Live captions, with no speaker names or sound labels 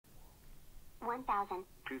1,000,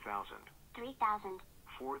 2,000, 3,000,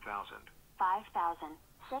 4,000, 5,000,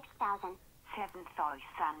 6,000,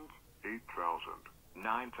 7,000, 8,000,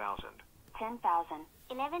 9,000, 10,000,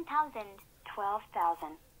 11,000,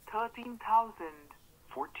 12,000, 13,000,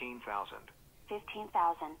 14,000,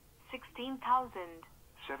 15,000, 16,000,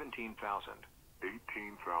 17,000,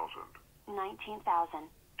 18,000, 19,000,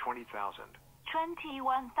 20,000,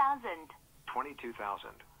 21,000,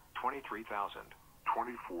 22,000, 23,000,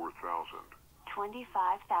 24,000,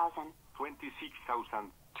 25,000,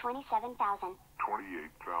 26,000, 27,000,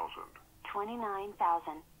 28,000,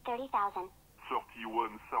 29,000, 30,000,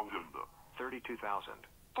 31,000, 32,000,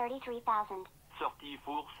 33,000,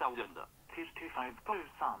 34,000,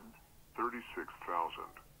 55,000, 36,000,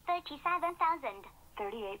 37,000,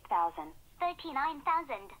 38,000,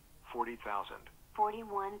 39,000, 40,000,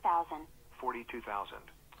 41,000, 42,000,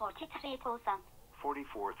 43,000,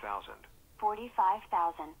 44,000,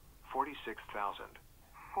 45,000, 46,000,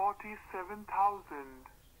 47,000,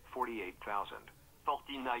 48,000,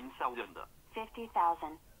 49,000,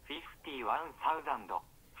 50,000, 51,000,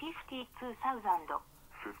 52,000,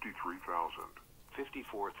 53,000,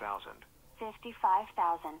 54,000,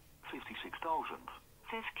 55,000, 56,000,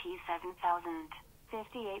 57,000,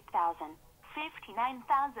 58,000,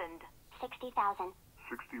 59,000, 60,000,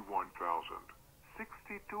 61,000,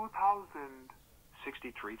 62,000,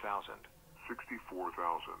 63,000,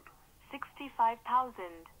 64,000,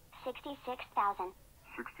 65,000, 66,000,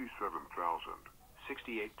 67,000,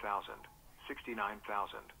 68,000,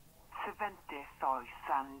 69,000,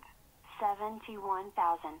 70,000,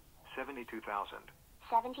 71,000, 72,000,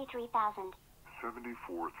 73,000,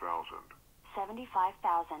 74,000,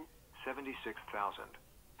 75,000, 76,000,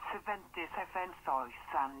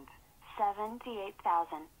 77,000,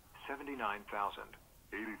 78,000, 79,000,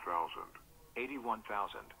 80,000,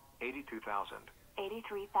 81,000, 82,000,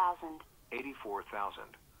 83,000,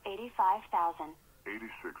 84,000, 85,000,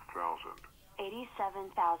 86,000,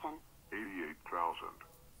 87,000, 88,000,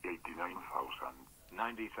 89,000,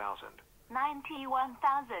 90,000,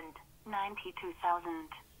 91,000, 92,000,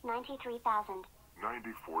 93,000,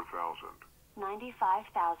 94,000,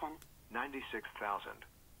 95,000, 96,000,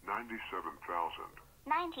 97,000,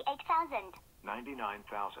 98,000,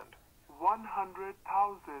 99,000,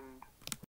 100,000,